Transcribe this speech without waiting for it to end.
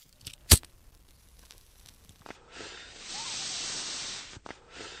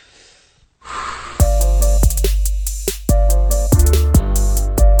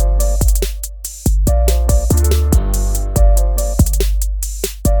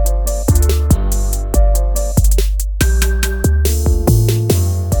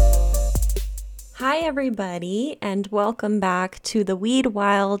everybody, and welcome back to the Weed,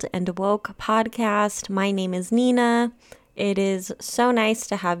 Wild, and Woke podcast. My name is Nina. It is so nice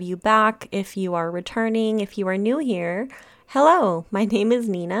to have you back. If you are returning, if you are new here, hello, my name is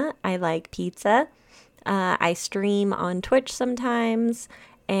Nina. I like pizza. I stream on Twitch sometimes,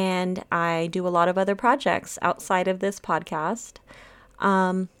 and I do a lot of other projects outside of this podcast.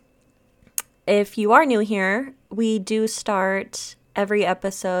 If you are new here, we do start every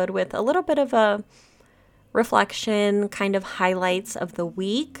episode with a little bit of a reflection, kind of highlights of the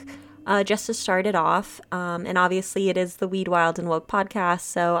week, just to start it off. And obviously it is the Weed, Wild, and Woke podcast,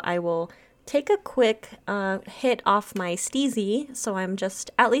 so I will take a quick hit off my steezy, so I'm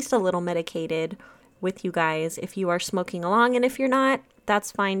just at least a little medicated with you guys if you are smoking along, and if you're not,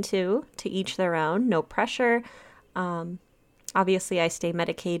 that's fine too, to each their own, no pressure. Obviously I stay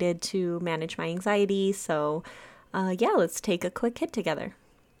medicated to manage my anxiety, so let's take a quick hit together.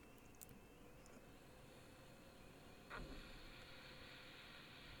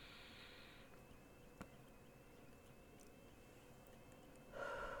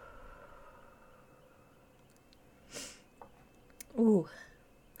 Ooh,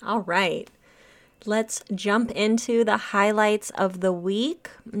 all right. Let's jump into the highlights of the week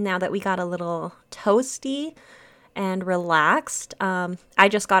now that we got a little toasty and relaxed. I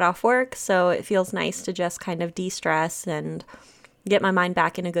just got off work, so it feels nice to just kind of de-stress and get my mind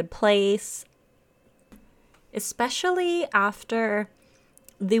back in a good place, especially after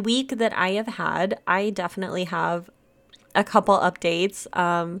the week that I have had. I definitely have a couple updates.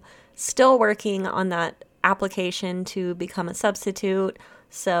 Still working on that application to become a substitute,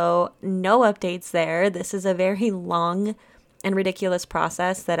 so no updates there. This is a very long and ridiculous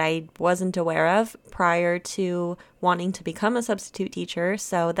process that I wasn't aware of prior to wanting to become a substitute teacher,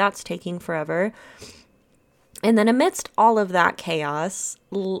 so that's taking forever. And then amidst all of that chaos,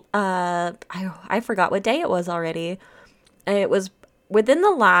 I forgot what day it was already. It was within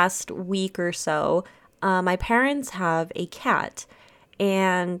the last week or so. My parents have a cat,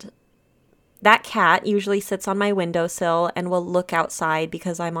 and that cat usually sits on my windowsill and will look outside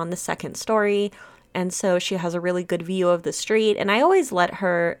because I'm on the second story. And so she has a really good view of the street, and I always let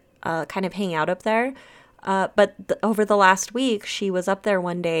her kind of hang out up there. But over the last week, she was up there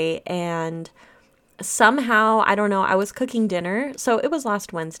one day, and somehow, I don't know, I was cooking dinner. So it was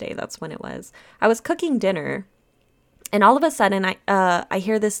last Wednesday, that's when it was. I was cooking dinner, and all of a sudden, I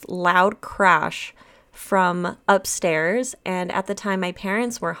hear this loud crash from upstairs. And at the time, my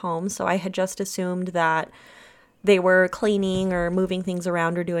parents were home, so I had just assumed that they were cleaning or moving things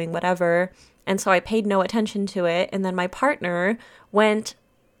around or doing whatever. And so I paid no attention to it. And then my partner went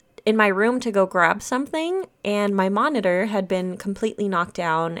in my room to go grab something, and my monitor had been completely knocked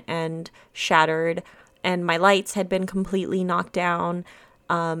down and shattered, and my lights had been completely knocked down.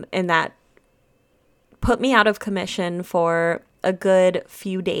 And that put me out of commission for a good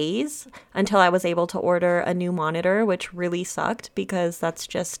few days until I was able to order a new monitor, which really sucked because that's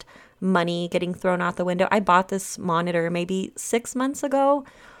just money getting thrown out the window. I bought this monitor maybe 6 months ago,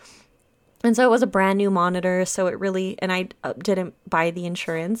 and so it was a brand new monitor, so it really, and I didn't buy the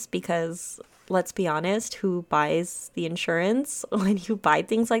insurance because, let's be honest, who buys the insurance when you buy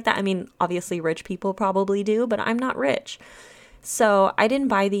things like that? I mean, obviously rich people probably do, but I'm not rich. So I didn't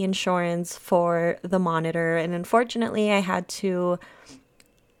buy the insurance for the monitor, and unfortunately I had to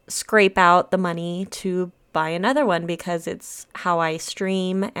scrape out the money to buy another one because it's how I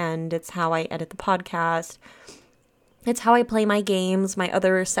stream and it's how I edit the podcast. It's how I play my games. My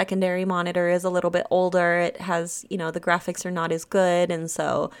other secondary monitor is a little bit older. It has, the graphics are not as good. And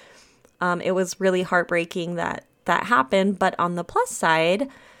so it was really heartbreaking that happened. But on the plus side,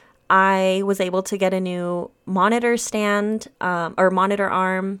 I was able to get a new monitor stand or monitor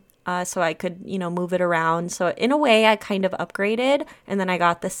arm so I could, move it around. So in a way, I kind of upgraded. And then I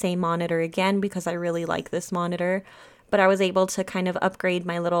got the same monitor again because I really like this monitor. But I was able to kind of upgrade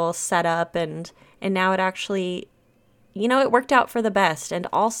my little setup. And now it actually, it worked out for the best. And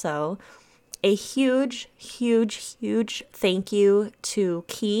also a huge, huge, huge thank you to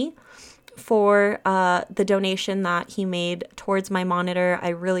Key for the donation that he made towards my monitor. I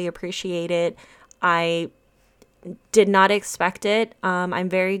really appreciate it. I did not expect it. I'm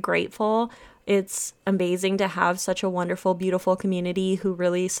very grateful. It's amazing to have such a wonderful, beautiful community who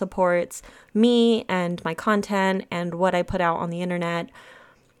really supports me and my content and what I put out on the internet.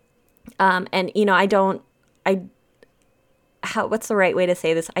 What's the right way to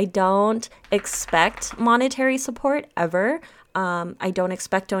say this? I don't expect monetary support ever. I don't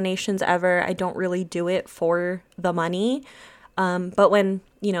expect donations ever. I don't really do it for the money. But when,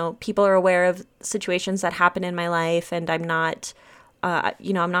 people are aware of situations that happen in my life and I'm not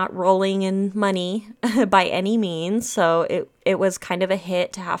I'm not rolling in money by any means, so it was kind of a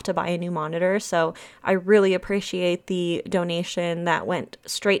hit to have to buy a new monitor. So I really appreciate the donation that went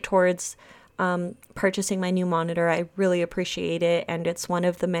straight towards purchasing my new monitor. I really appreciate it, and it's one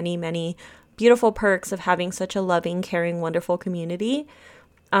of the many, many beautiful perks of having such a loving, caring, wonderful community.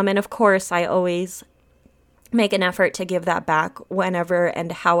 And of course, I always make an effort to give that back whenever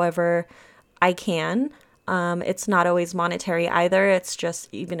and however I can. It's not always monetary either. It's just,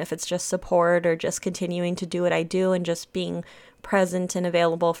 even if it's just support or just continuing to do what I do and just being present and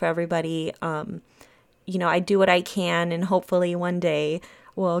available for everybody. I do what I can, and hopefully one day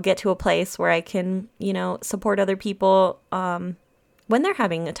we'll get to a place where I can, support other people when they're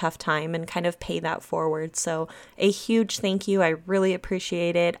having a tough time and kind of pay that forward. So a huge thank you. I really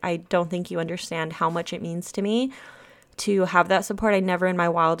appreciate it. I don't think you understand how much it means to me to have that support. I never in my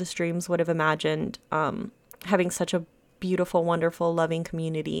wildest dreams would have imagined having such a beautiful, wonderful, loving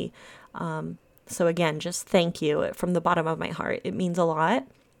community. So again, just thank you from the bottom of my heart. It means a lot.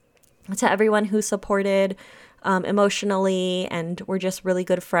 To everyone who supported emotionally and we're just really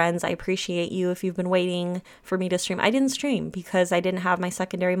good friends, I appreciate you. If you've been waiting for me to stream, I didn't stream because I didn't have my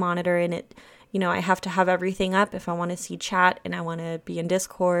secondary monitor, and it, I have to have everything up if I want to see chat and I want to be in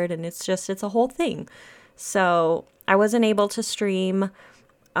Discord, and it's a whole thing. So I wasn't able to stream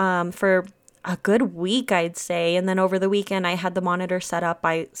for a good week, I'd say. And then over the weekend, I had the monitor set up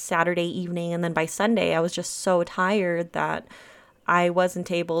by Saturday evening. And then by Sunday, I was just so tired that I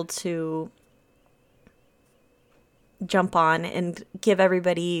wasn't able to jump on and give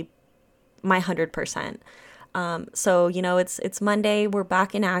everybody my 100%. So, it's Monday. We're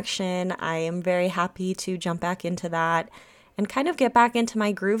back in action. I am very happy to jump back into that and kind of get back into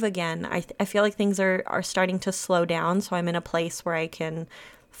my groove again. I feel like things are starting to slow down. So I'm in a place where I can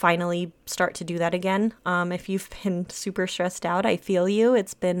finally start to do that again. If you've been super stressed out, I feel you.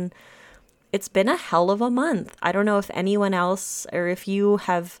 It's been a hell of a month. I don't know if anyone else or if you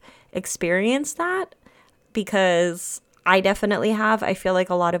have experienced that, because I definitely have. I feel like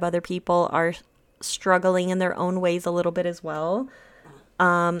a lot of other people are struggling in their own ways a little bit as well.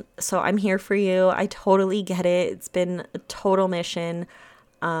 So I'm here for you. I totally get it. It's been a total mission.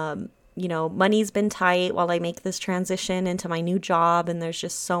 Money's been tight while I make this transition into my new job, and there's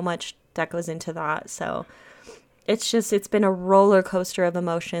just so much that goes into that. So it's been a roller coaster of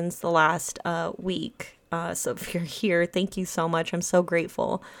emotions the last week. So if you're here, thank you so much. I'm so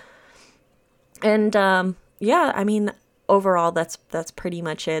grateful. And overall, that's pretty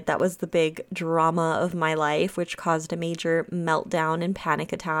much it. That was the big drama of my life, which caused a major meltdown and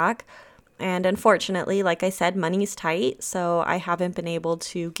panic attack. And unfortunately, like I said, money's tight, so I haven't been able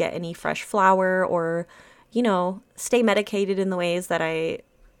to get any fresh flour or, stay medicated in the ways that I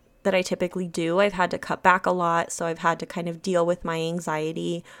typically do. I've had to cut back a lot, so I've had to kind of deal with my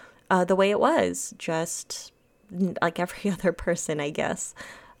anxiety the way it was, just like every other person, I guess,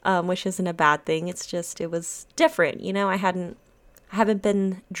 which isn't a bad thing. It's just, it was different. I haven't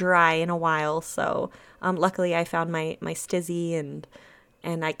been dry in a while, so luckily I found my stizzy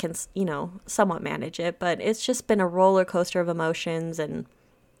and I can, somewhat manage it. But it's just been a roller coaster of emotions and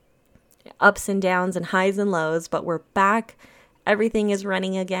ups and downs and highs and lows. But we're back. Everything is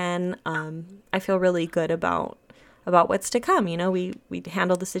running again. I feel really good about what's to come. We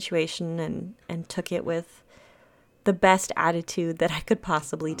handled the situation and took it with the best attitude that I could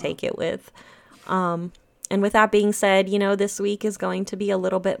possibly take it with. And with that being said, this week is going to be a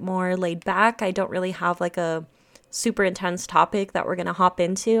little bit more laid back. I don't really have like a super intense topic that we're going to hop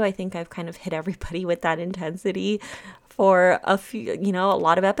into. I think I've kind of hit everybody with that intensity for a few, a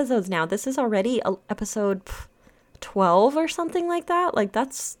lot of episodes now. This is already episode 12 or something like that. Like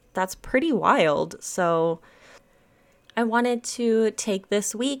that's pretty wild. So I wanted to take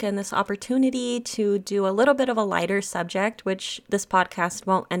this week and this opportunity to do a little bit of a lighter subject, which this podcast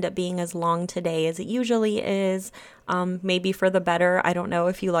won't end up being as long today as it usually is. Maybe for the better. I don't know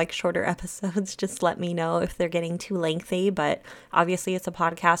if you like shorter episodes. Just let me know if they're getting too lengthy. But obviously it's a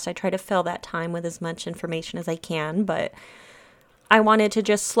podcast. I try to fill that time with as much information as I can. But I wanted to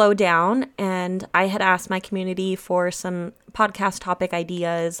just slow down, and I had asked my community for some podcast topic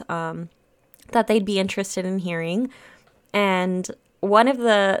ideas that they'd be interested in hearing. And one of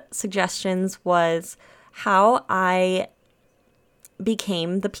the suggestions was how I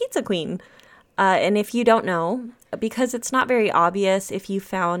became the pizza queen. And if you don't know, because it's not very obvious if you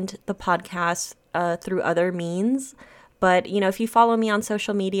found the podcast through other means, but, if you follow me on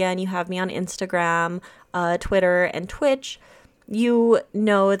social media and you have me on Instagram, Twitter, and Twitch, you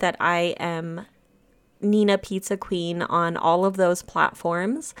know that I am Nina Pizza Queen on all of those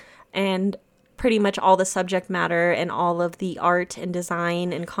platforms. And pretty much all the subject matter and all of the art and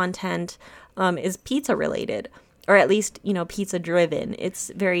design and content is pizza related, or at least, pizza driven. It's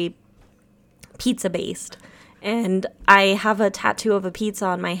very pizza based. And I have a tattoo of a pizza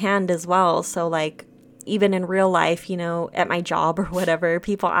on my hand as well. So like, even in real life, at my job or whatever,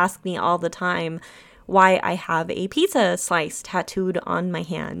 people ask me all the time why I have a pizza slice tattooed on my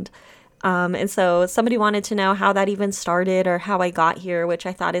hand. And so somebody wanted to know how that even started or how I got here, which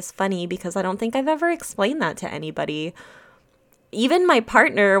I thought is funny because I don't think I've ever explained that to anybody. Even my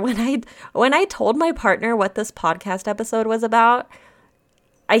partner, when I told my partner what this podcast episode was about,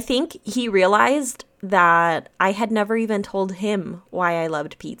 I think he realized that I had never even told him why I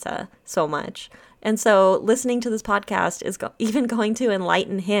loved pizza so much. And so listening to this podcast is even going to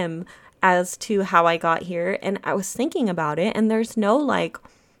enlighten him as to how I got here. And I was thinking about it, and there's no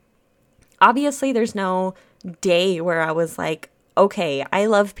obviously there's no day where I was like, okay, I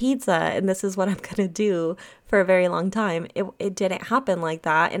love pizza and this is what I'm going to do for a very long time. It didn't happen like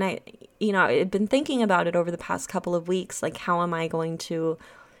that. And I'd been thinking about it over the past couple of weeks, like how am I going to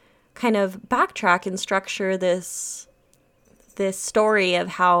kind of backtrack and structure this story of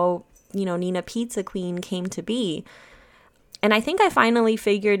how, Nina Pizza Queen came to be. And I think I finally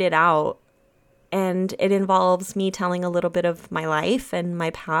figured it out. And it involves me telling a little bit of my life and my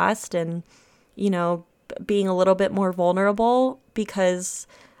past and, being a little bit more vulnerable, because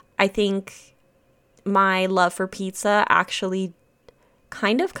I think my love for pizza actually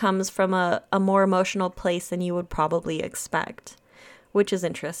kind of comes from a more emotional place than you would probably expect, which is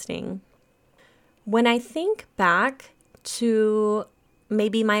interesting. When I think back to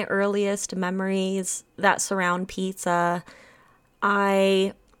maybe my earliest memories that surround pizza,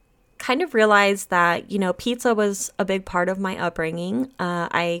 I kind of realized that, pizza was a big part of my upbringing.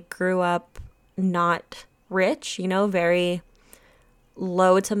 I grew up not rich, very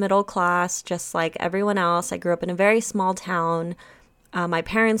low to middle class, just like everyone else. I grew up in a very small town. My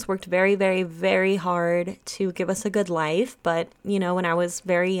parents worked very, very, very hard to give us a good life. But, when I was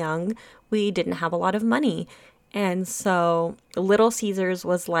very young, we didn't have a lot of money. And so Little Caesars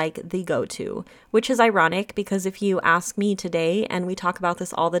was like the go-to, which is ironic because if you ask me today, and we talk about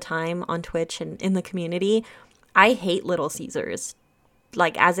this all the time on Twitch and in the community, I hate Little Caesars,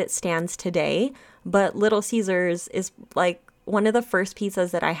 like as it stands today. But Little Caesars is like one of the first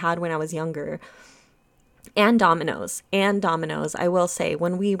pizzas that I had when I was younger. And Domino's. I will say,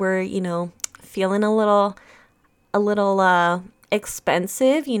 when we were, feeling a little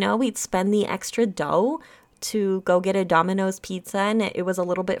expensive, we'd spend the extra dough to go get a Domino's pizza, and it was a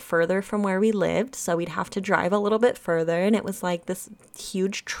little bit further from where we lived, so we'd have to drive a little bit further, and it was like this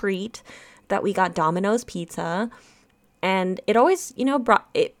huge treat that we got Domino's pizza. And it always,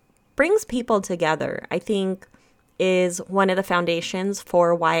 it brings people together, I think, is one of the foundations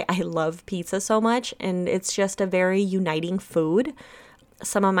for why I love pizza so much. And it's just a very uniting food.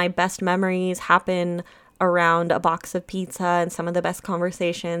 Some of my best memories happen around a box of pizza, and some of the best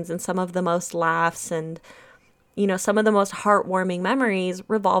conversations and some of the most laughs and, some of the most heartwarming memories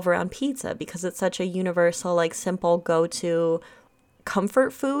revolve around pizza because it's such a universal, like simple go-to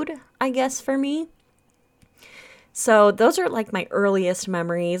comfort food, I guess, for me. So those are like my earliest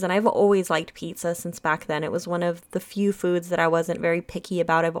memories, and I've always liked pizza since back then. It was one of the few foods that I wasn't very picky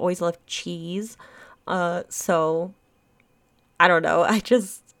about. I've always loved cheese. So I don't know.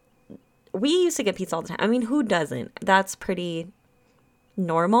 We used to get pizza all the time. I mean, who doesn't? That's pretty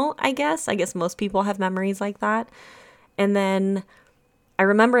normal, I guess. I guess most people have memories like that. And then I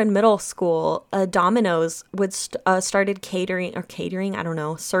remember in middle school, Domino's would started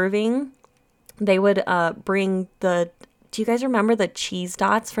serving. They would bring do you guys remember the cheese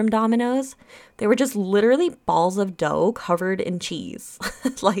dots from Domino's? They were just literally balls of dough covered in cheese.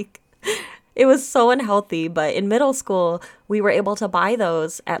 Like, it was so unhealthy, but in middle school, we were able to buy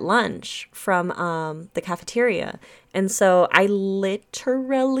those at lunch from the cafeteria. And so I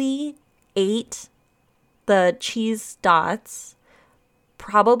literally ate the cheese dots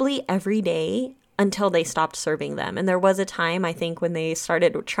probably every day until they stopped serving them. And there was a time, I think, when they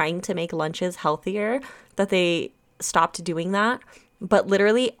started trying to make lunches healthier that they stopped doing that. But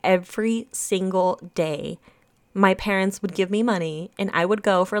literally every single day, my parents would give me money and I would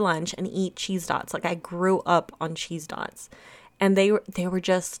go for lunch and eat cheese dots. Like, I grew up on cheese dots, and they were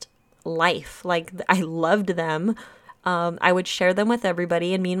just life. Like, I loved them. I would share them with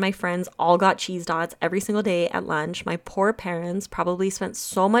everybody, and me and my friends all got cheese dots every single day at lunch. My poor parents probably spent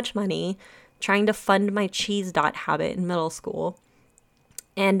so much money trying to fund my cheese dot habit in middle school.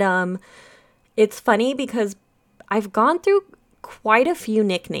 And it's funny because I've gone through quite a few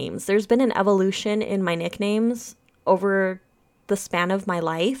nicknames. There's been an evolution in my nicknames over the span of my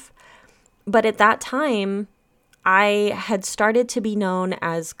life. But at that time, I had started to be known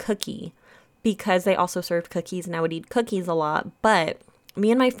as Cookie because they also served cookies and I would eat cookies a lot. But me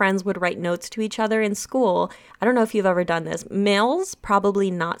and my friends would write notes to each other in school. I don't know if you've ever done this. Males,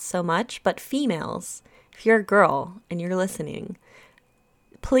 probably not so much, but females, if you're a girl and you're listening,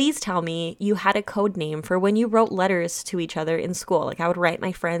 please tell me you had a code name for when you wrote letters to each other in school. Like I would write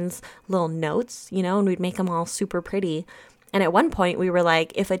my friends little notes, and we'd make them all super pretty. And at one point we were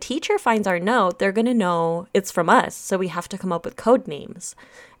like, if a teacher finds our note, they're going to know it's from us. So we have to come up with code names.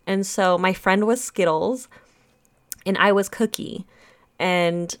 And so my friend was Skittles and I was Cookie.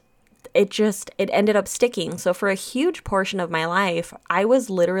 And it ended up sticking. So for a huge portion of my life, I was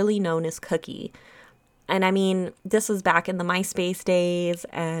literally known as Cookie. And I mean, this was back in the MySpace days.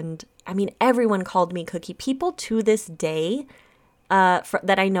 And I mean, everyone called me Cookie. People to this day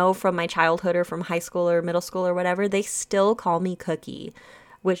that I know from my childhood or from high school or middle school or whatever, they still call me Cookie,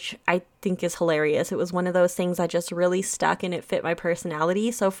 which I think is hilarious. It was one of those things that just really stuck and it fit my personality.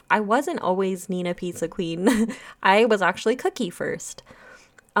 So I wasn't always Nina Pizza Queen. I was actually Cookie first.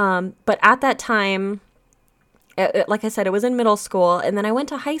 But at that time, like I said, it was in middle school. And then I went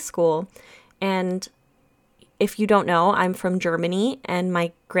to high school. And if you don't know, I'm from Germany and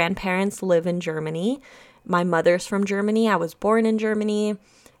my grandparents live in Germany. My mother's from Germany. I was born in Germany.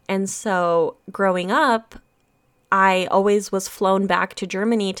 And so growing up, I always was flown back to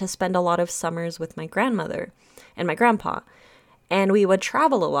Germany to spend a lot of summers with my grandmother and my grandpa. And we would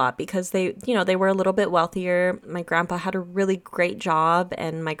travel a lot because they were a little bit wealthier. My grandpa had a really great job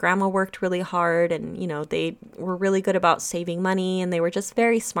and my grandma worked really hard and, they were really good about saving money and they were just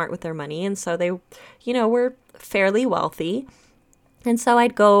very smart with their money. And so they, were fairly wealthy. And so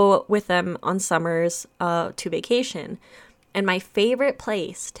I'd go with them on summers to vacation. And my favorite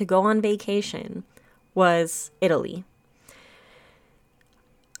place to go on vacation was Italy.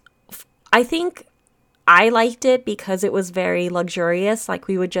 I think I liked it because it was very luxurious. Like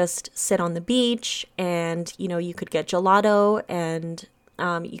we would just sit on the beach and, you could get gelato and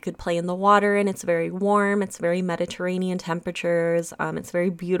you could play in the water and it's very warm. It's very Mediterranean temperatures. It's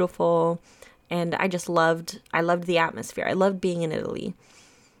very beautiful. And I loved the atmosphere. I loved being in Italy.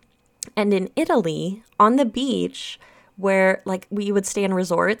 And in Italy, on the beach, where like we would stay in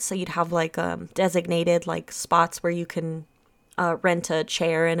resorts, so you'd have like designated like spots where you can rent a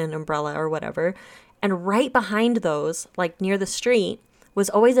chair and an umbrella or whatever. And right behind those, like near the street, was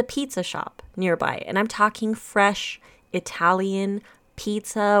always a pizza shop nearby. And I'm talking fresh Italian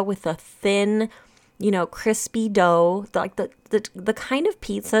pizza with a thin, crispy dough, like the kind of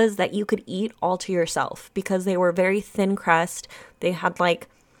pizzas that you could eat all to yourself because they were very thin crust. They had like,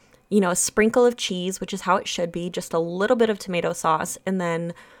 a sprinkle of cheese, which is how it should be, just a little bit of tomato sauce. And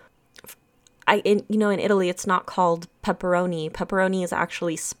then in Italy, it's not called pepperoni. Pepperoni is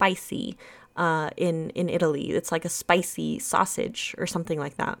actually spicy in Italy. It's like a spicy sausage or something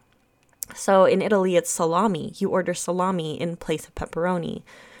like that. So in Italy, it's salami. You order salami in place of pepperoni.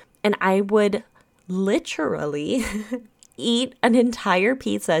 And I would literally eat an entire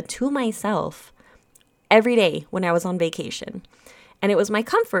pizza to myself every day when I was on vacation. And it was my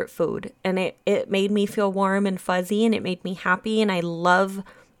comfort food. And it made me feel warm and fuzzy and it made me happy. And I love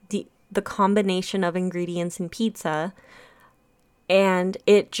the combination of ingredients in pizza. And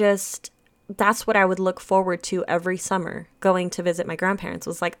that's what I would look forward to every summer going to visit my grandparents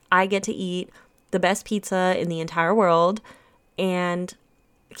was like, I get to eat the best pizza in the entire world. And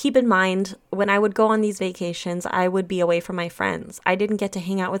keep in mind, when I would go on these vacations, I would be away from my friends. I didn't get to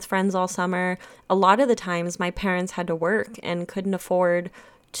hang out with friends all summer. A lot of the times my parents had to work and couldn't afford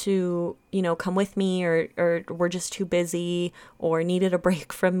to, come with me or were just too busy or needed a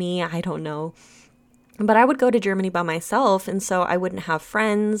break from me. I don't know. But I would go to Germany by myself, and so I wouldn't have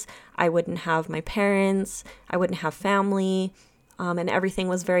friends, I wouldn't have my parents, I wouldn't have family, and everything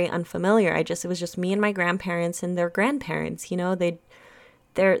was very unfamiliar. It was just me and my grandparents and their grandparents.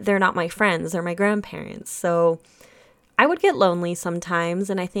 They're not my friends, they're my grandparents. So I would get lonely sometimes,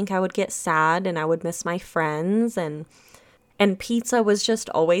 and I think I would get sad, and I would miss my friends, and pizza was just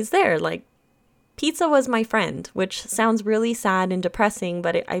always there. Like, pizza was my friend, which sounds really sad and depressing,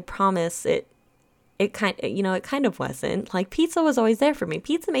 but I promise it kind of wasn't. Like, pizza was always there for me.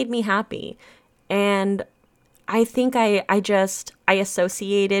 Pizza made me happy. And I think I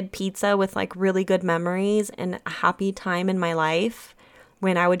associated pizza with like really good memories and a happy time in my life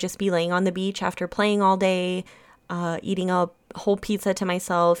when I would just be laying on the beach after playing all day, eating a whole pizza to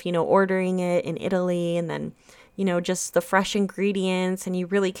myself, ordering it in Italy, and then, just the fresh ingredients. And you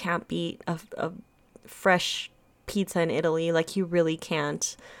really can't beat a fresh pizza in Italy. Like, you really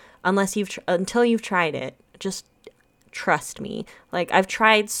can't. Until you've tried it. Just Trust me. Like, I've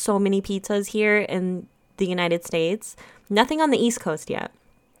tried so many pizzas here in the United States. Nothing on the East Coast yet.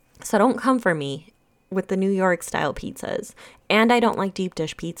 So don't come for me with the New York style pizzas. And I don't like deep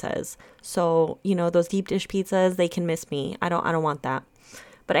dish pizzas. So, those deep dish pizzas, they can miss me. I don't want that.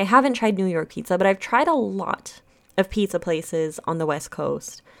 But I haven't tried New York pizza, but I've tried a lot of pizza places on the West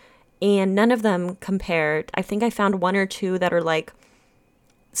Coast. And none of them compared. I think I found one or two that are like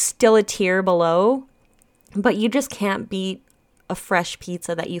still a tier below, but you just can't beat a fresh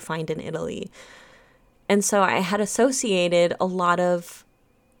pizza that you find in Italy. And so I had associated a lot of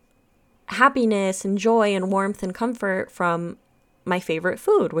happiness and joy and warmth and comfort from my favorite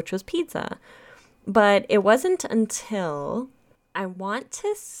food, which was pizza. But it wasn't until, I want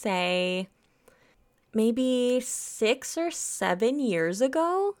to say, maybe 6 or 7 years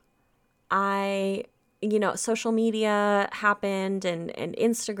ago, social media happened and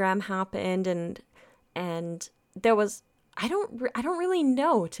Instagram happened and there was, I don't really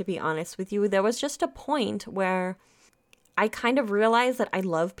know, to be honest with you. There was just a point where I kind of realized that I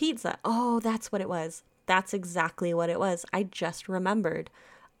love pizza. Oh, that's what it was. That's exactly what it was. I just remembered.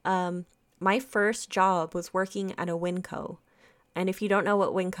 My first job was working at a Winco. And if you don't know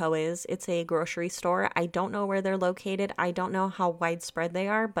what Winco is, it's a grocery store. I don't know where they're located. I don't know how widespread they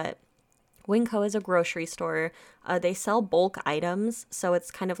are, but Winco is a grocery store. They sell bulk items, so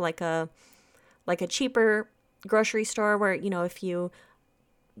it's kind of like a cheaper grocery store where, if you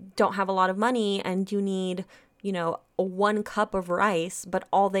don't have a lot of money and you need, a 1 cup of rice, but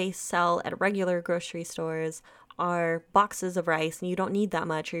all they sell at regular grocery stores are boxes of rice and you don't need that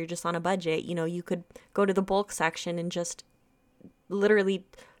much, or you're just on a budget, you could go to the bulk section and just literally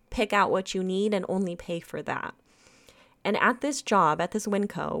pick out what you need and only pay for that. And at this job, at this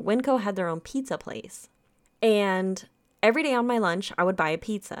Winco had their own pizza place. And every day on my lunch, I would buy a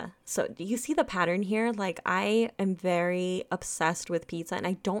pizza. So do you see the pattern here? Like, I am very obsessed with pizza and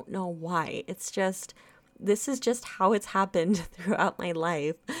I don't know why. This is just how it's happened throughout my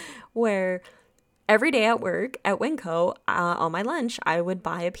life, where every day at work at Winco, on my lunch, I would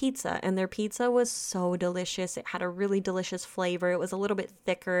buy a pizza, and their pizza was so delicious. It had a really delicious flavor. It was a little bit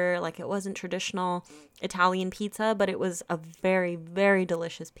thicker, like it wasn't traditional Italian pizza, but it was a very, very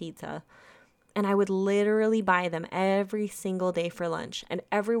delicious pizza. And I would literally buy them every single day for lunch, and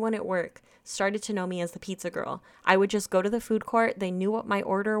everyone at work started to know me as the pizza girl. I would just go to the food court. They knew what my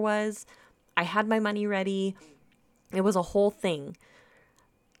order was. I had my money ready. It was a whole thing.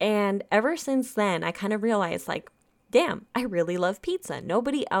 And ever since then, I kind of realized, like, damn, I really love pizza.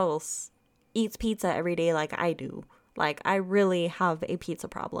 Nobody else eats pizza every day like I do. Like, I really have a pizza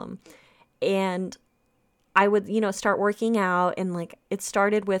problem. And I would, start working out, and like, it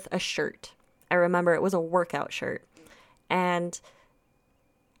started with a shirt. I remember it was a workout shirt. And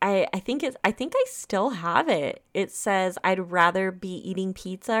I think I still have it. It says I'd rather be eating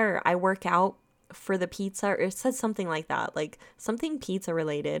pizza, or I work out for the pizza, or it says something like that, like something pizza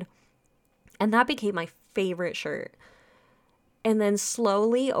related. And that became my favorite shirt. And then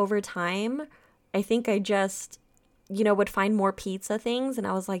slowly over time, I think I just, would find more pizza things. And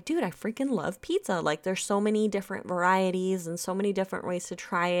I was like, dude, I freaking love pizza. Like, there's so many different varieties and so many different ways to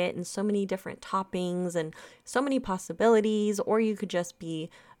try it, and so many different toppings and so many possibilities. Or you could just be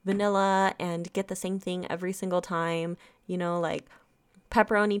vanilla and get the same thing every single time, like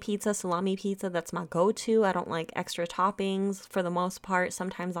pepperoni pizza, salami pizza, that's my go-to. I don't like extra toppings for the most part.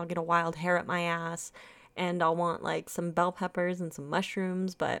 Sometimes I'll get a wild hair at my ass and I'll want like some bell peppers and some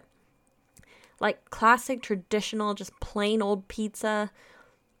mushrooms, but like classic, traditional, just plain old pizza,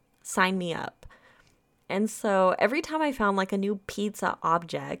 sign me up. And so every time I found like a new pizza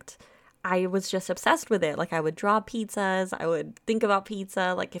object, I was just obsessed with it. Like, I would draw pizzas. I would think about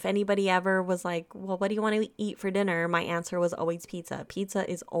pizza. Like, if anybody ever was like, well, what do you want to eat for dinner? My answer was always pizza. Pizza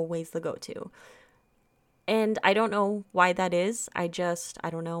is always the go-to. And I don't know why that is. I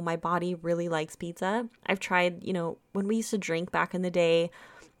don't know. My body really likes pizza. I've tried, when we used to drink back in the day,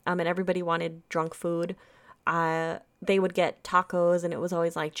 and everybody wanted drunk food, they would get tacos, and it was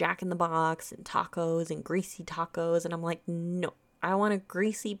always like Jack in the Box and tacos and greasy tacos. And I'm like, no. I want a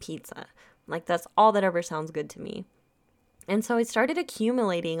greasy pizza. Like, that's all that ever sounds good to me. And so I started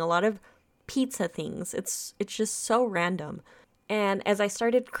accumulating a lot of pizza things. It's just so random. And as I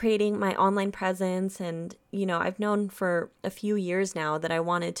started creating my online presence, and, I've known for a few years now that I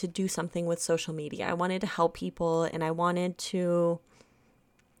wanted to do something with social media. I wanted to help people, and I wanted to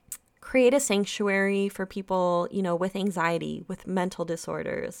create a sanctuary for people, with anxiety, with mental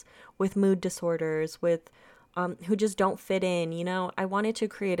disorders, with mood disorders, with who just don't fit in. I wanted to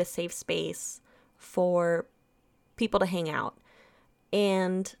create a safe space for people to hang out.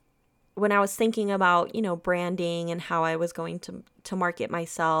 And when I was thinking about, branding and how I was going to market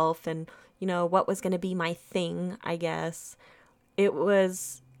myself and, what was going to be my thing, I guess, it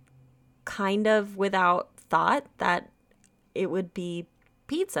was kind of without thought that it would be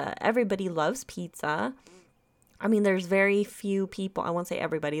pizza. Everybody loves pizza. I mean, there's very few people, I won't say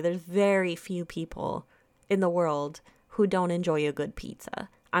everybody, there's very few people in the world who don't enjoy a good pizza.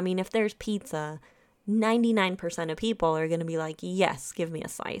 I mean, if there's pizza, 99% of people are going to be like, yes, give me a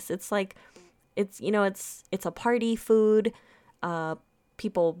slice. It's like, it's a party food.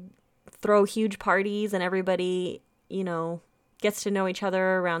 People throw huge parties and everybody, gets to know each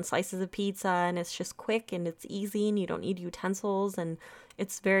other around slices of pizza, and it's just quick and it's easy and you don't need utensils, and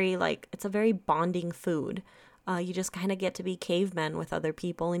it's a very bonding food. You just kind of get to be cavemen with other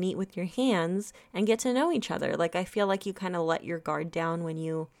people and eat with your hands and get to know each other. Like, I feel like you kind of let your guard down when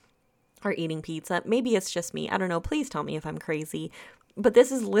you are eating pizza. Maybe it's just me. I don't know. Please tell me if I'm crazy. But this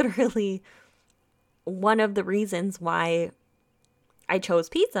is literally one of the reasons why I chose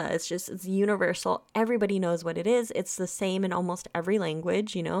pizza. It's universal. Everybody knows what it is. It's the same in almost every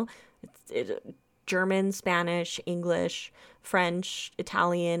language, German, Spanish, English, French,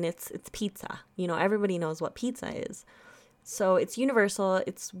 Italian, it's pizza. Everybody knows what pizza is. So it's universal,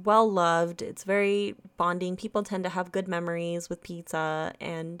 it's well loved, it's very bonding. People tend to have good memories with pizza,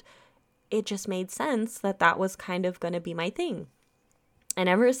 and it just made sense that that was kind of going to be my thing. And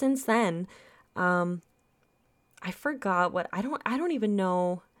ever since then, I forgot I don't even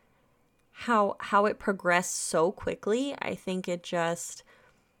know how it progressed so quickly. I think it just,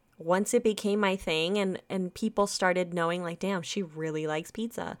 once it became my thing and people started knowing, like, damn, she really likes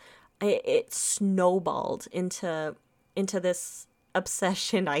pizza, it snowballed into this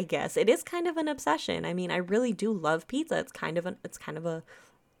obsession, I guess. It is kind of an obsession. I mean, I really do love pizza. It's kind of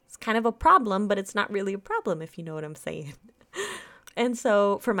a problem, but it's not really a problem, if you know what I'm saying. And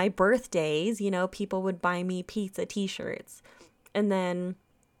so for my birthdays, people would buy me pizza t-shirts. And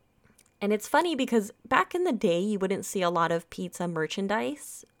it's funny because back in the day, you wouldn't see a lot of pizza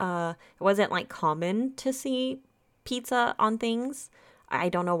merchandise. It wasn't like common to see pizza on things. I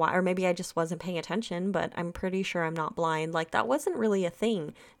don't know why, or maybe I just wasn't paying attention, but I'm pretty sure I'm not blind. Like, that wasn't really a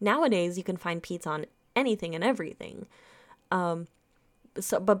thing. Nowadays, you can find pizza on anything and everything.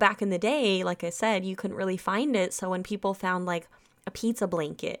 But back in the day, like I said, you couldn't really find it. So when people found like a pizza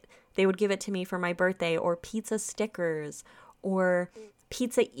blanket, they would give it to me for my birthday, or pizza stickers, or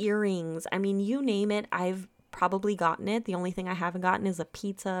pizza earrings. I mean, you name it, I've probably gotten it. The only thing I haven't gotten is a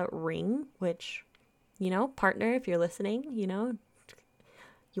pizza ring, which, partner, if you're listening, you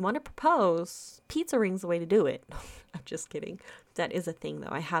want to propose, pizza ring's the way to do it. I'm just kidding. That is a thing,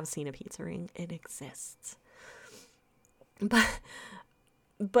 though. I have seen a pizza ring. It exists.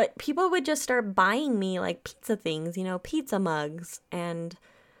 But people would just start buying me like pizza things, pizza mugs and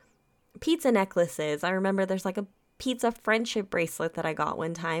pizza necklaces. I remember there's like a pizza friendship bracelet that I got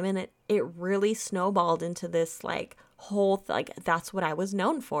one time, and it really snowballed into this like whole like, that's what I was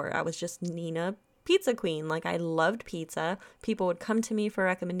known for. I was just Nina Pizza Queen. Like, I loved pizza. People would come to me for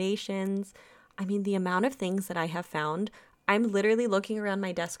recommendations. I mean, the amount of things that I have found. I'm literally looking around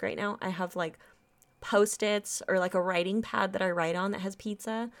my desk right now. I have like Post-its or like a writing pad that I write on that has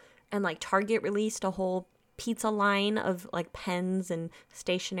pizza, and like Target released a whole pizza line of like pens and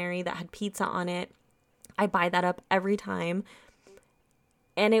stationery that had pizza on it. I buy that up every time,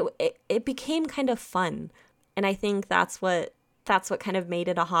 and it became kind of fun, and I think that's what kind of made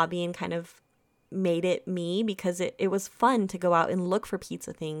it a hobby and kind of made it me, because it was fun to go out and look for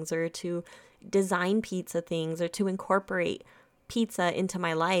pizza things, or to design pizza things, or to incorporate pizza into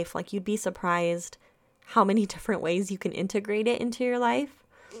my life. Like, you'd be surprised how many different ways you can integrate it into your life.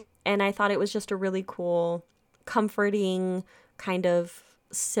 And I thought it was just a really cool, comforting kind of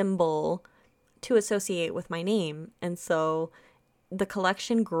symbol to associate with my name. And so the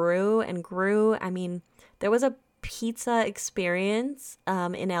collection grew and grew. I mean, there was a pizza experience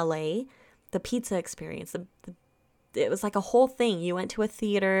in LA. The pizza experience. It was like a whole thing. You went to a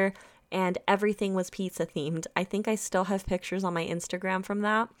theater and everything was pizza themed. I think I still have pictures on my Instagram from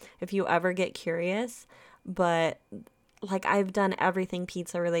that, if you ever get curious. But like, I've done everything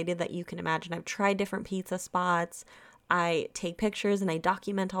pizza related that you can imagine. I've tried different pizza spots. I take pictures and I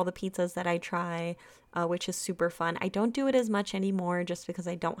document all the pizzas that I try, which is super fun. I don't do it as much anymore just because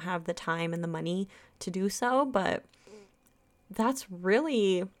I don't have the time and the money to do so. But that's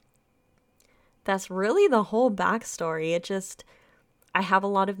really the whole backstory. I have a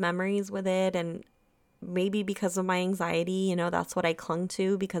lot of memories with it, and maybe because of my anxiety, that's what I clung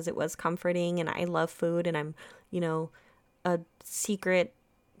to, because it was comforting, and I love food, and I'm, a secret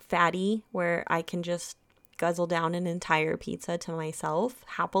fatty where I can just guzzle down an entire pizza to myself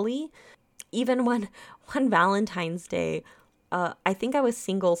happily. Even one Valentine's Day, I think I was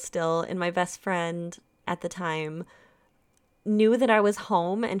single still, and my best friend at the time knew that I was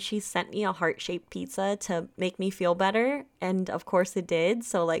home, and she sent me a heart-shaped pizza to make me feel better. And of course it did.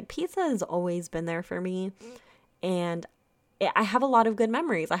 So like pizza has always been there for me. And I have a lot of good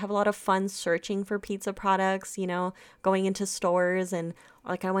memories. I have a lot of fun searching for pizza products, going into stores. And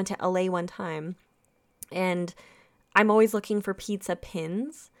like I went to LA one time, and I'm always looking for pizza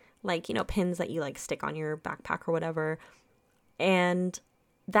pins, like, pins that you like stick on your backpack or whatever. And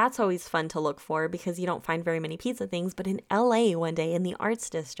that's always fun to look for because you don't find very many pizza things. But in LA one day in the Arts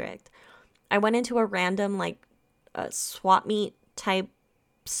District, I went into a random like swap meet type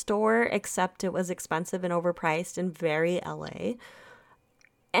store, except it was expensive and overpriced and very LA.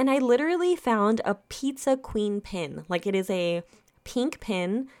 And I literally found a Pizza Queen pin. Like, it is a pink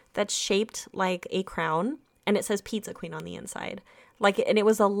pin that's shaped like a crown, and it says Pizza Queen on the inside. Like, and it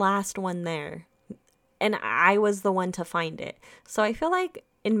was the last one there. And I was the one to find it. So I feel like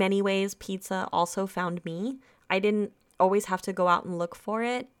in many ways, pizza also found me. I didn't always have to go out and look for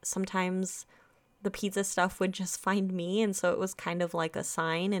it. Sometimes the pizza stuff would just find me. And so it was kind of like a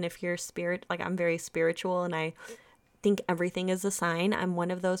sign. And if you're like, I'm very spiritual and I think everything is a sign. I'm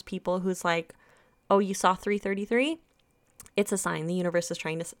one of those people who's like, oh, you saw 333? It's a sign. The universe is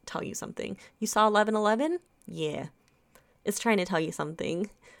trying to tell you something. You saw 1111? Yeah. It's trying to tell you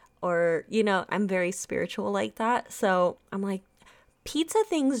something. Or, I'm very spiritual like that. So I'm like, pizza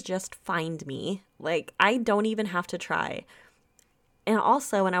things just find me. Like, I don't even have to try. And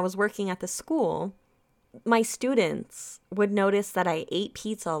also, when I was working at the school, my students would notice that I ate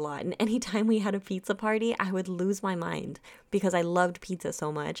pizza a lot. And anytime we had a pizza party, I would lose my mind because I loved pizza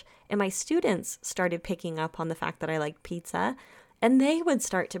so much. And my students started picking up on the fact that I liked pizza. And they would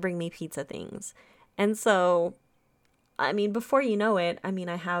start to bring me pizza things. And so, I mean, before you know it, I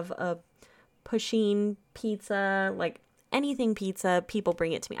have a Pusheen pizza, like anything pizza, people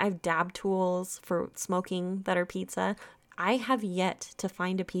bring it to me. I have dab tools for smoking that are pizza. I have yet to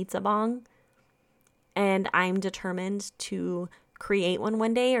find a pizza bong, and I'm determined to create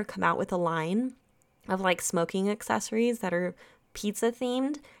one day or come out with a line of like smoking accessories that are pizza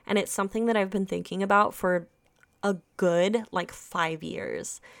themed. And it's something that I've been thinking about for a good like 5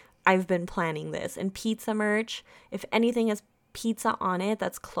 years. I've been planning this. And pizza merch, if anything has pizza on it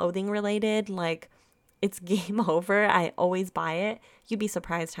that's clothing related, like, it's game over. I always buy it. You'd be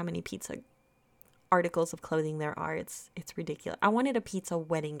surprised how many pizza articles of clothing there are. It's ridiculous. I wanted a pizza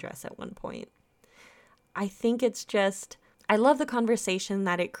wedding dress at one point. I think it's just, I love the conversation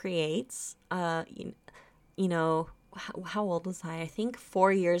that it creates. How old was I? I think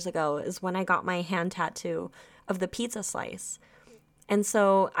 4 years ago is when I got my hand tattoo of the pizza slice. And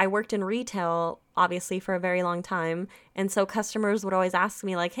so I worked in retail, obviously, for a very long time. And so customers would always ask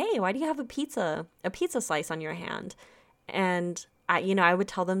me like, hey, why do you have a pizza slice on your hand? And I would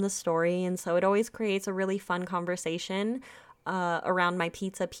tell them the story. And so it always creates a really fun conversation around my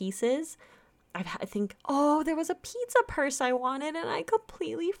pizza pieces. I think, there was a pizza purse I wanted and I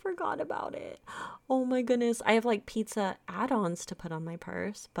completely forgot about it. Oh my goodness. I have like pizza add-ons to put on my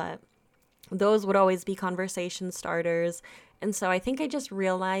purse, but those would always be conversation starters. And so I think I just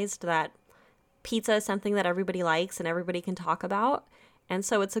realized that pizza is something that everybody likes and everybody can talk about. And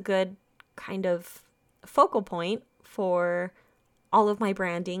so it's a good kind of focal point for all of my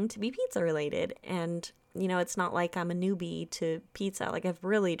branding to be pizza related. And, it's not like I'm a newbie to pizza. Like, I've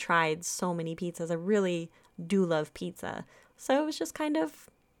really tried so many pizzas. I really do love pizza. So it was just kind of,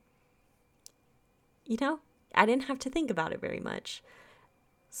 I didn't have to think about it very much.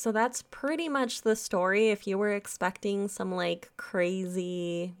 So that's pretty much the story. If you were expecting some like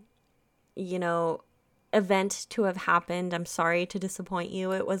crazy, event to have happened, I'm sorry to disappoint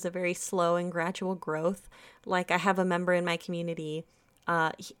you. It was a very slow and gradual growth. Like, I have a member in my community,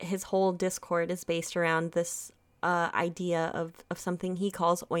 his whole Discord is based around this idea of something he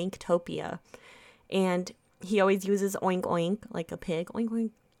calls Oinktopia. And he always uses oink oink, like a pig, oink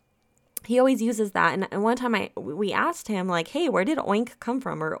oink. He always uses that. And one time we asked him, like, hey, where did oink come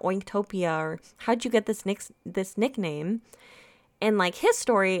from? Or Oinktopia? Or how'd you get this nickname? And like, his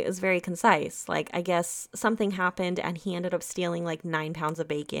story is very concise. Like, I guess something happened and he ended up stealing like 9 pounds of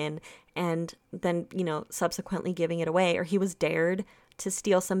bacon and then, subsequently giving it away. Or he was dared to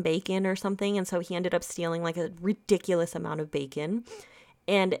steal some bacon or something. And so he ended up stealing like a ridiculous amount of bacon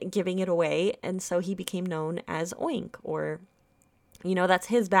and giving it away. And so he became known as Oink, or that's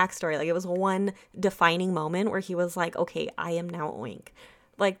his backstory. Like, it was one defining moment where he was like, okay, I am now Oink.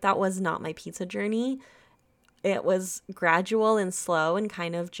 Like, that was not my pizza journey. It was gradual and slow and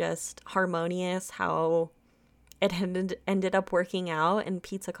kind of just harmonious how it ended up working out, and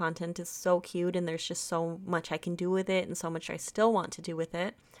pizza content is so cute, and there's just so much I can do with it and so much I still want to do with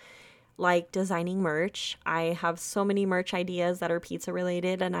it. Like designing merch. I have so many merch ideas that are pizza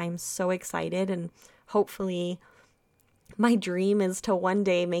related, and I'm so excited, and hopefully my dream is to one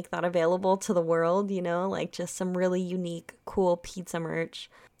day make that available to the world, like just some really unique, cool pizza merch.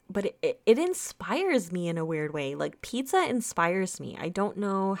 But it inspires me in a weird way. Like pizza inspires me. I don't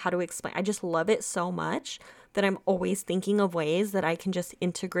know how to explain. I just love it so much that I'm always thinking of ways that I can just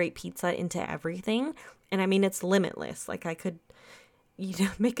integrate pizza into everything. And I mean, it's limitless. Like I could,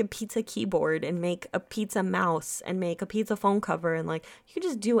 make a pizza keyboard and make a pizza mouse and make a pizza phone cover. And like, you can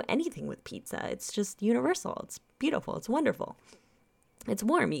just do anything with pizza. It's just universal. It's beautiful. It's wonderful. It's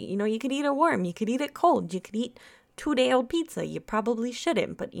warm. You could eat it warm. You could eat it cold. You could eat 2-day-old pizza. You probably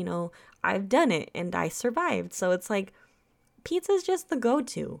shouldn't, but I've done it and I survived. So it's like, pizza is just the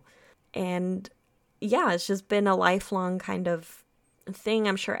go-to. And yeah, it's just been a lifelong kind of thing.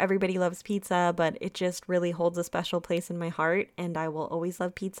 I'm sure everybody loves pizza, but it just really holds a special place in my heart, and I will always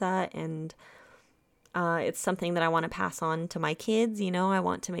love pizza. And it's something that I want to pass on to my kids. I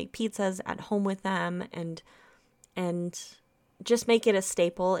want to make pizzas at home with them and just make it a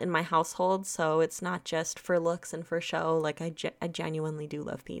staple in my household, so it's not just for looks and for show. Like I genuinely do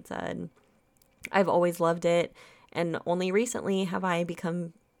love pizza, and I've always loved it. And only recently have I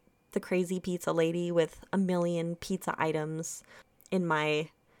become the crazy pizza lady with a million pizza items in my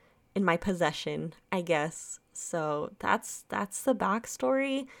possession, I guess. So that's the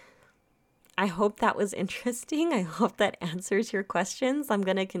backstory. I hope that was interesting. I hope that answers your questions. I'm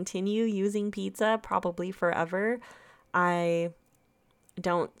going to continue using pizza probably forever. I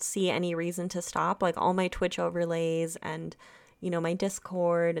don't see any reason to stop. Like all my Twitch overlays and, my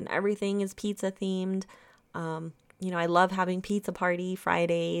Discord and everything is pizza themed. I love having pizza party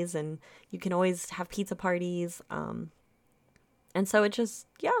Fridays, and you can always have pizza parties. And so it just,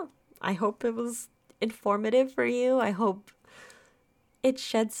 I hope it was informative for you. I hope it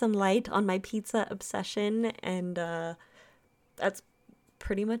shed some light on my pizza obsession, and that's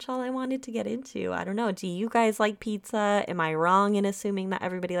pretty much all I wanted to get into. I don't know. Do you guys like pizza? Am I wrong in assuming that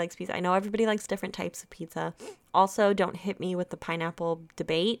everybody likes pizza? I know everybody likes different types of pizza. Also, don't hit me with the pineapple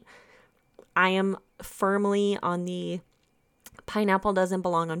debate. I am firmly on the pineapple doesn't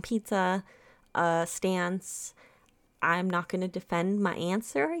belong on pizza stance. I'm not going to defend my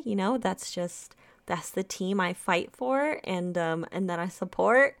answer. That's the team I fight for and that I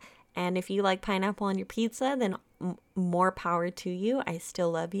support. And if you like pineapple on your pizza, then more power to you. I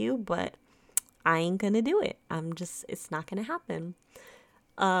still love you, but I ain't going to do it. It's not going to happen.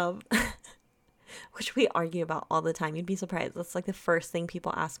 Which we argue about all the time. You'd be surprised. That's like the first thing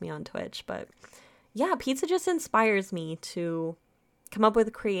people ask me on Twitch. But yeah, pizza just inspires me to come up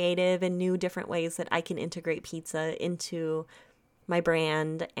with creative and new different ways that I can integrate pizza into my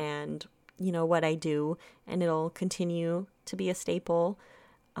brand and, what I do. And it'll continue to be a staple.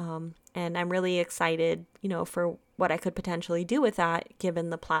 And I'm really excited, for what I could potentially do with that, given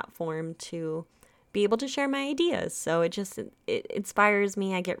the platform to be able to share my ideas. So it inspires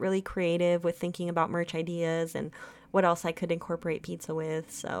me. I get really creative with thinking about merch ideas and what else I could incorporate pizza with.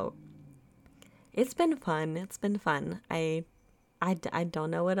 So it's been fun. It's been fun. I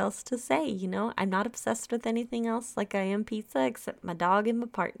don't know what else to say, I'm not obsessed with anything else like I am pizza, except my dog and my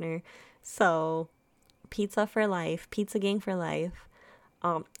partner. So pizza for life, pizza gang for life.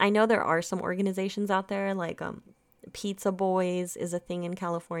 I know there are some organizations out there like Pizza Boys is a thing in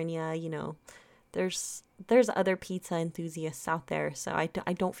California. There's other pizza enthusiasts out there, so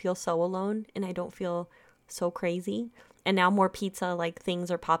I don't feel so alone, and I don't feel so crazy. And now more pizza like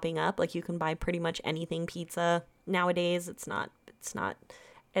things are popping up. Like you can buy pretty much anything pizza nowadays. It's not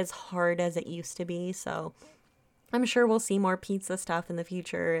as hard as it used to be. So I'm sure we'll see more pizza stuff in the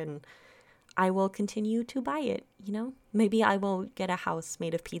future, and I will continue to buy it, Maybe I will get a house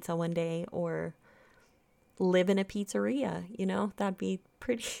made of pizza one day or live in a pizzeria, That'd be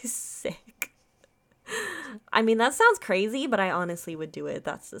pretty sick. I mean, that sounds crazy, but I honestly would do it.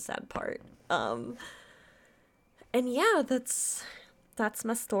 That's the sad part. And yeah, that's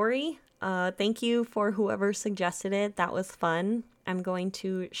my story. Thank you for whoever suggested it. That was fun. I'm going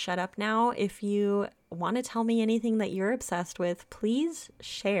to shut up now. If you want to tell me anything that you're obsessed with, please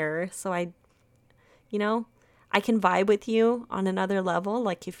share so I can vibe with you on another level.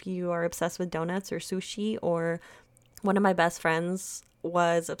 Like if you are obsessed with donuts or sushi, or one of my best friends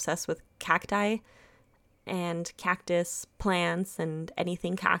was obsessed with cacti and cactus plants and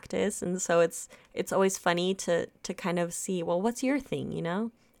anything cactus. And so it's always funny to kind of see, well, what's your thing,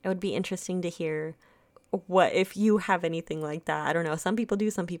 It would be interesting to hear what if you have anything like that. I don't know. Some people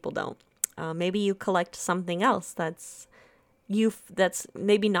do, some people don't. Maybe you collect something else that's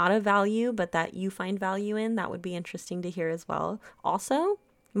maybe not of value, but that you find value in. That would be interesting to hear as well. Also,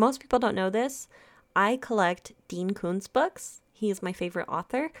 most people don't know this. I collect Dean Koontz books. He is my favorite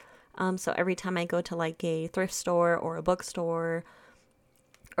author. So every time I go to like a thrift store or a bookstore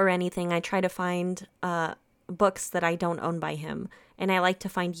or anything, I try to find books that I don't own by him. And I like to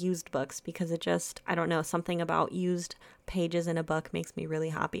find used books because it just, I don't know, something about used pages in a book makes me really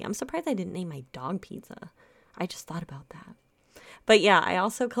happy. I'm surprised I didn't name my dog Pizza. I just thought about that. But yeah, I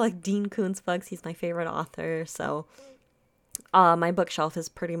also collect Dean Koontz books. He's my favorite author. So my bookshelf is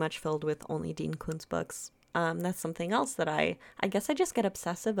pretty much filled with only Dean Koontz books. That's something else that I guess I just get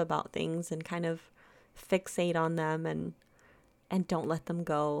obsessive about things and kind of fixate on them and don't let them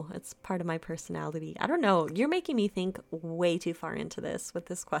go. It's part of my personality. I don't know. You're making me think way too far into this with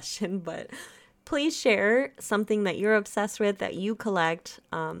this question, but please share something that you're obsessed with, that you collect,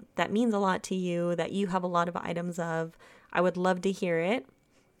 that means a lot to you, that you have a lot of items of. I would love to hear it.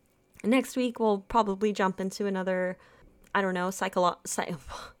 Next week, we'll probably jump into another, I don't know,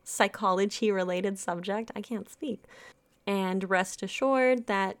 psychology-related subject. I can't speak. And rest assured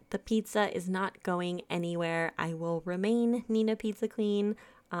that the pizza is not going anywhere. I will remain Nina Pizza Queen.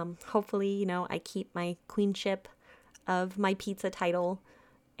 Hopefully, I keep my queenship of my pizza title.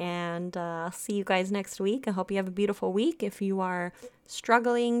 And I'll see you guys next week. I hope you have a beautiful week. If you are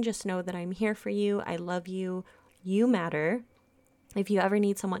struggling, just know that I'm here for you. I love you. You matter. If you ever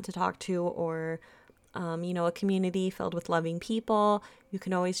need someone to talk to or, a community filled with loving people, you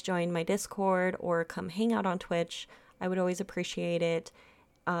can always join my Discord or come hang out on Twitch. I would always appreciate it.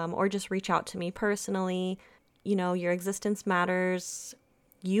 Or just reach out to me personally. Your existence matters.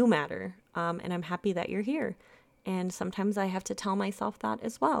 You matter. And I'm happy that you're here. And sometimes I have to tell myself that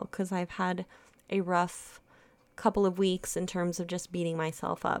as well, because I've had a rough couple of weeks in terms of just beating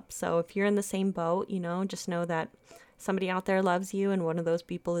myself up. So if you're in the same boat, just know that somebody out there loves you, and one of those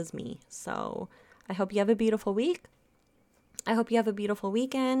people is me. So I hope you have a beautiful week. I hope you have a beautiful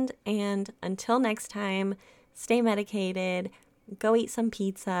weekend. And until next time, stay medicated, go eat some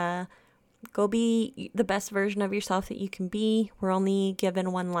pizza, go be the best version of yourself that you can be. We're only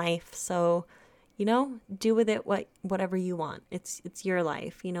given one life. So, do with it whatever you want. It's your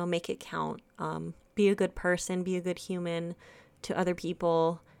life, make it count. Be a good person, be a good human to other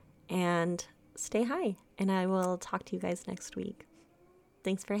people, and stay high. And I will talk to you guys next week.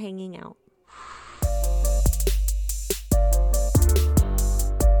 Thanks for hanging out.